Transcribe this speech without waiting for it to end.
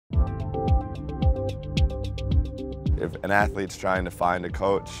if an athlete's trying to find a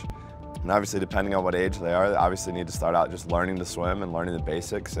coach, and obviously depending on what age they are, they obviously need to start out just learning to swim and learning the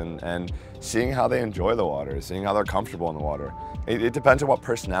basics and seeing how they enjoy the water, seeing how they're comfortable in the water. It depends on what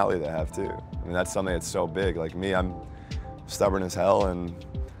personality they have too. I mean, that's something that's so big. Like me, I'm stubborn as hell and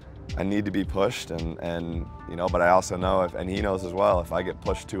I need to be pushed and you know, but I also know, and he knows as well, if I get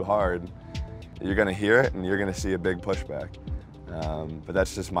pushed too hard, you're gonna hear it and you're gonna see a big pushback. But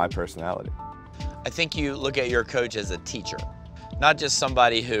that's just my personality. I think you look at your coach as a teacher, not just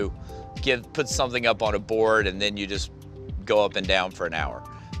somebody who puts something up on a board and then you just go up and down for an hour.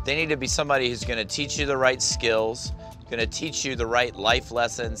 They need to be somebody who's going to teach you the right skills, going to teach you the right life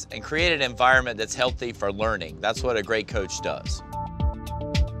lessons, and create an environment that's healthy for learning. That's what a great coach does.